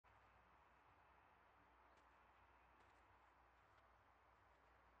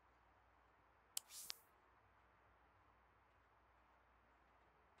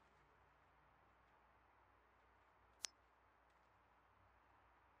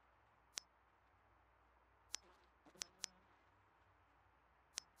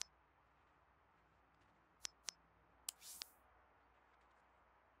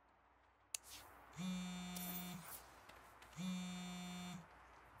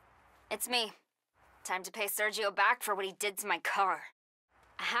It's me. Time to pay Sergio back for what he did to my car.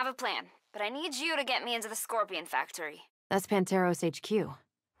 I have a plan, but I need you to get me into the Scorpion factory. That's Panteros HQ.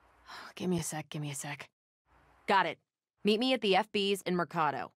 Give me a sec. Got it. Meet me at the FB's in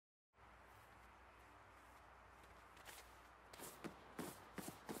Mercado.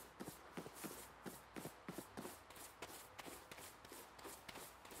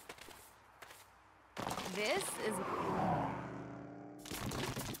 This is...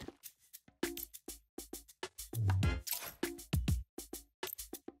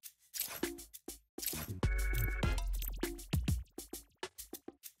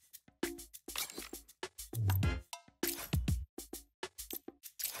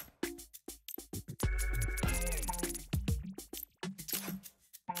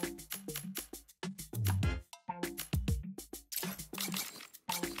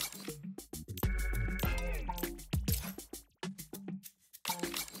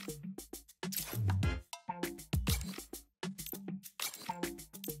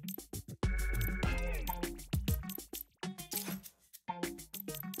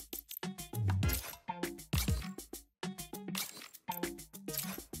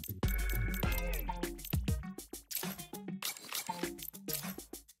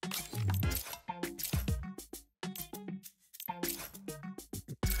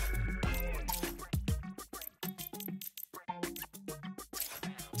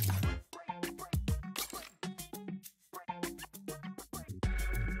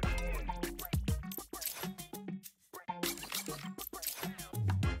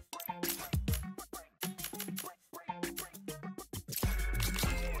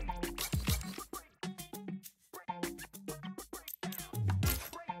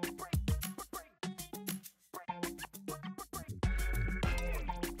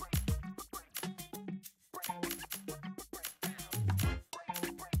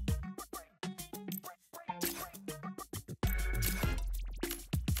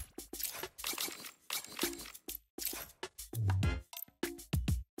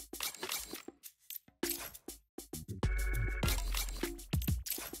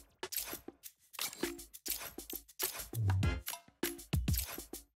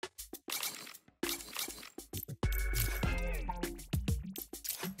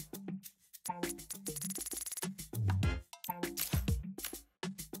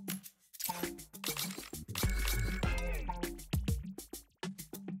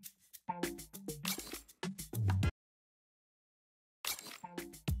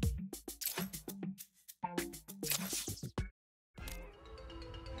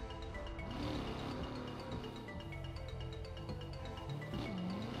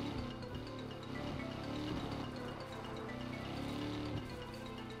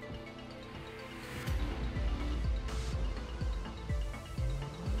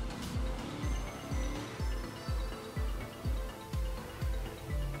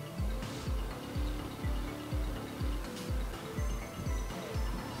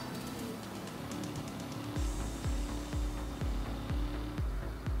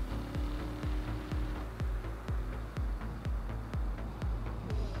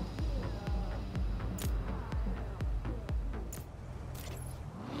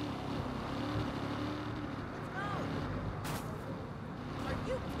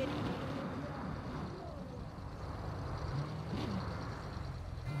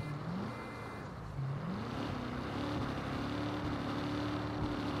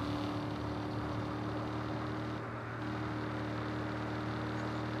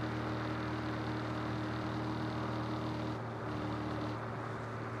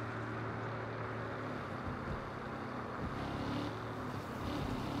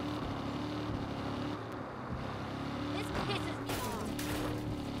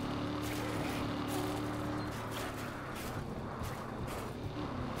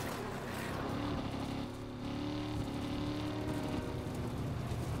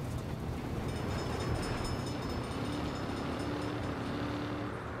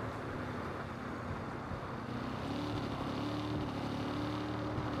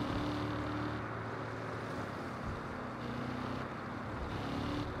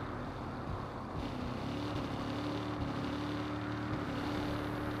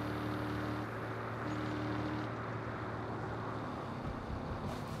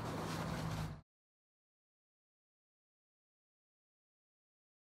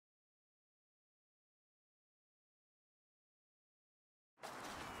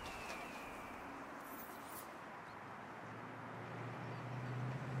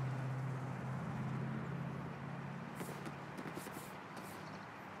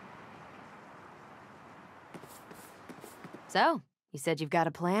 So, you said you've got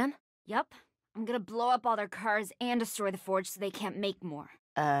a plan? Yup. I'm gonna blow up all their cars and destroy the forge so they can't make more.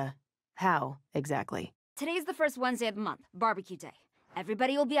 How exactly? Today's the first Wednesday of the month, barbecue day.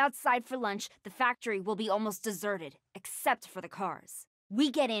 Everybody will be outside for lunch. The factory will be almost deserted, except for the cars. We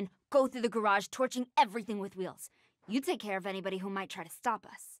get in, go through the garage, torching everything with wheels. You take care of anybody who might try to stop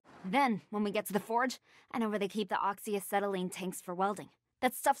us. Then, when we get to the forge, I know where they keep the oxyacetylene tanks for welding.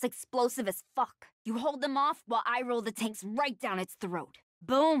 That stuff's explosive as fuck. You hold them off while I roll the tanks right down its throat.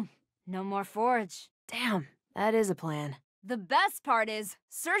 Boom! No more forge. Damn, that is a plan. The best part is,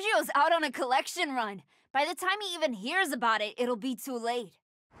 Sergio's out on a collection run. By the time he even hears about it, it'll be too late.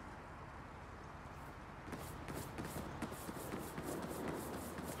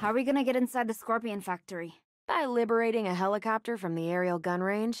 How are we gonna get inside the Scorpion factory? By liberating a helicopter from the aerial gun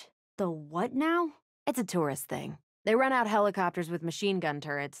range. The what now? It's a tourist thing. They run out helicopters with machine gun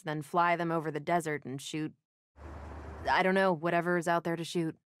turrets, then fly them over the desert and shoot... I don't know, whatever is out there to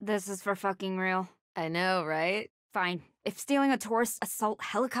shoot. This is for fucking real. I know, right? Fine. If stealing a tourist assault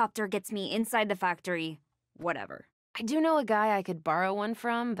helicopter gets me inside the factory, whatever. I do know a guy I could borrow one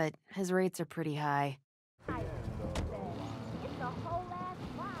from, but his rates are pretty high.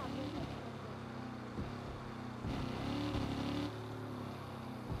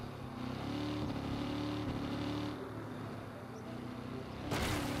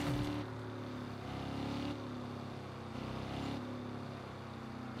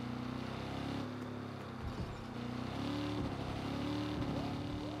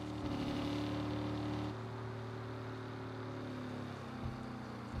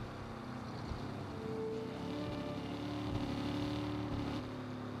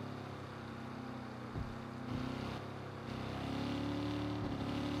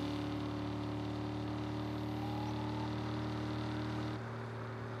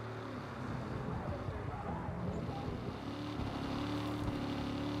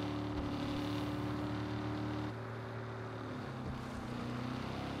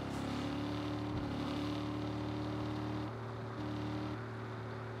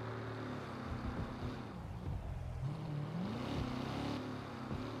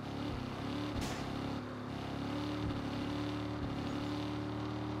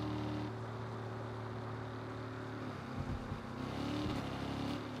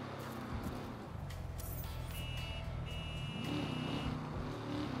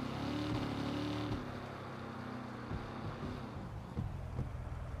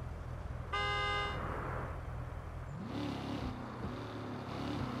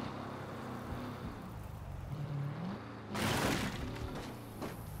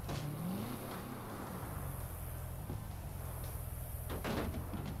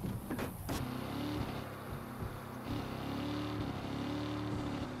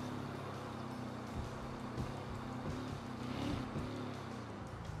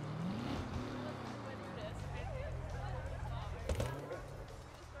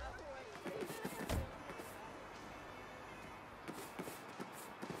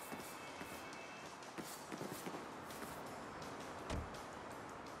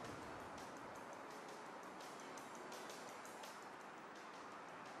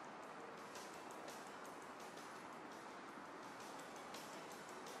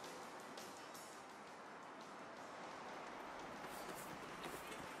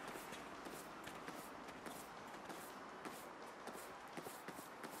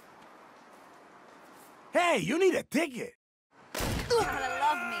 Hey, you need a ticket. You gotta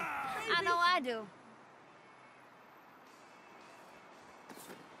love me. I know I do.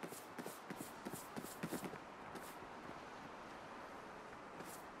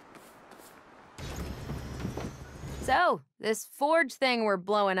 So, this forge thing we're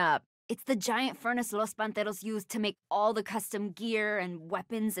blowing up. It's the giant furnace Los Panteros use to make all the custom gear and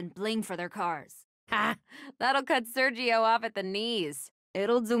weapons and bling for their cars. Ha! That'll cut Sergio off at the knees.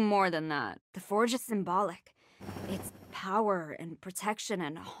 It'll do more than that. The forge is symbolic. It's power and protection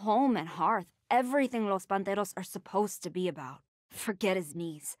and home and hearth. Everything Los Panteros are supposed to be about. Forget his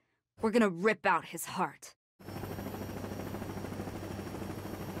knees. We're gonna rip out his heart.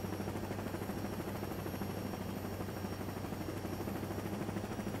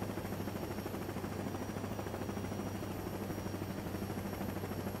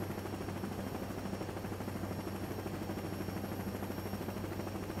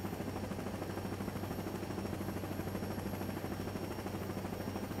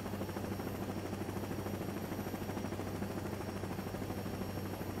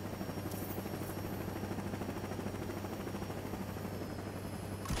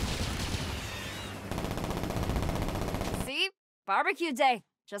 Barbecue day,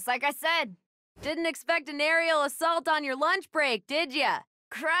 just like I said. Didn't expect an aerial assault on your lunch break, did ya?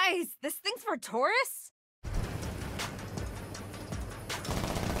 Christ, this thing's for tourists?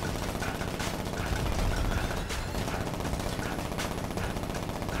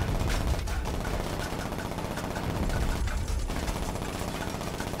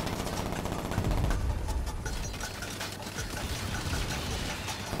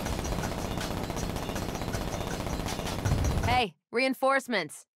 Hey,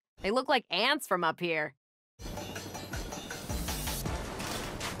 reinforcements. They look like ants from up here.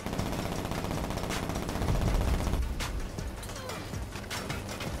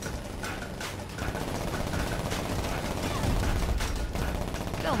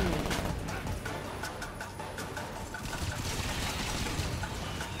 Film me.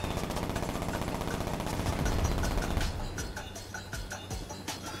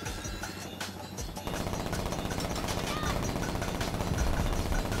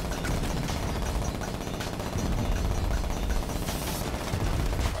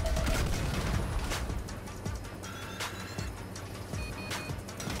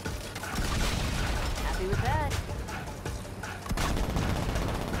 Happy with that.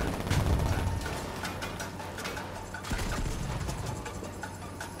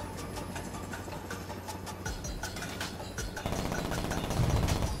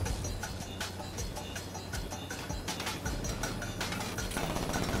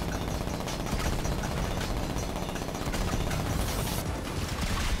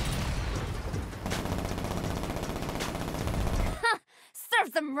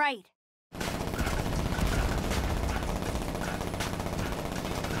 Serves them right!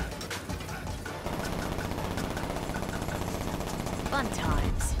 Fun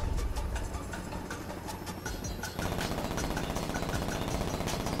times.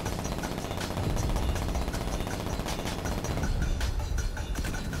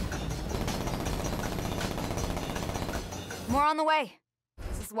 More on the way.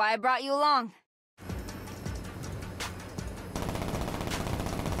 This is why I brought you along.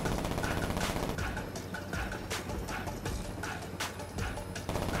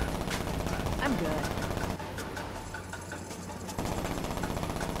 I'm good.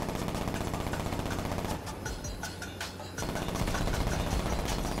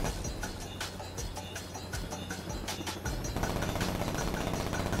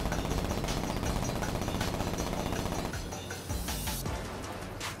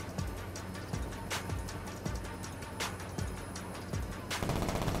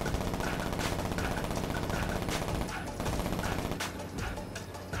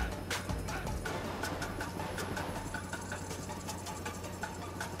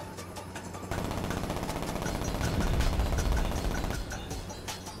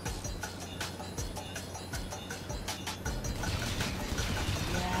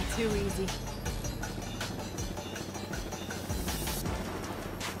 Too easy.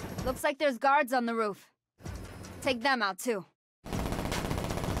 Looks like there's guards on the roof. Take them out, too.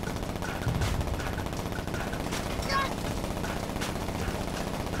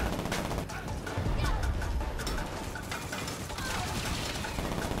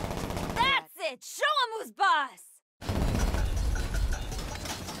 That's it! Show 'em who's boss!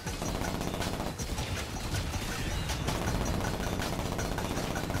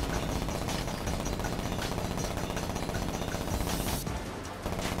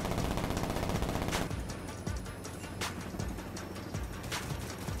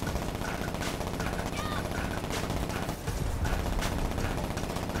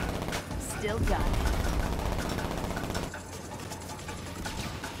 Still got it.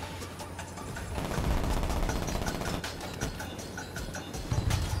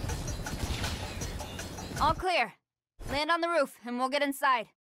 All clear. Land on the roof, and we'll get inside.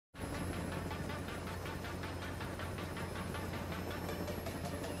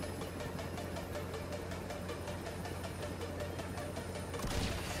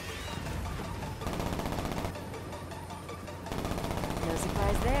 No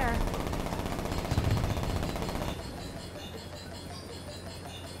surprise there.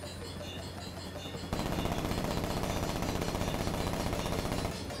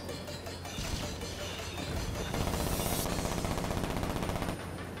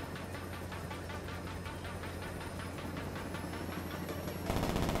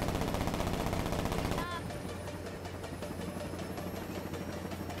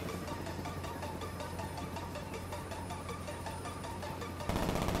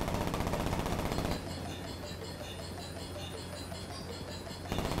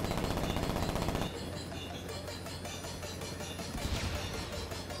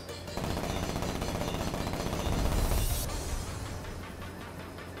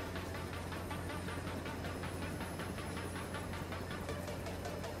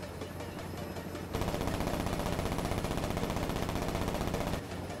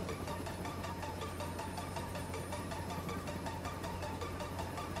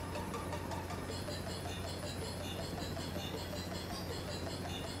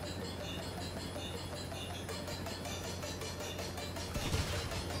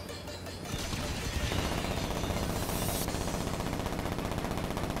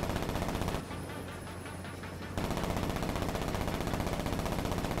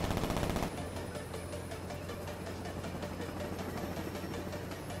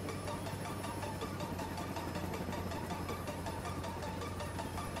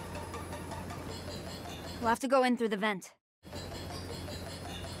 We'll have to go in through the vent.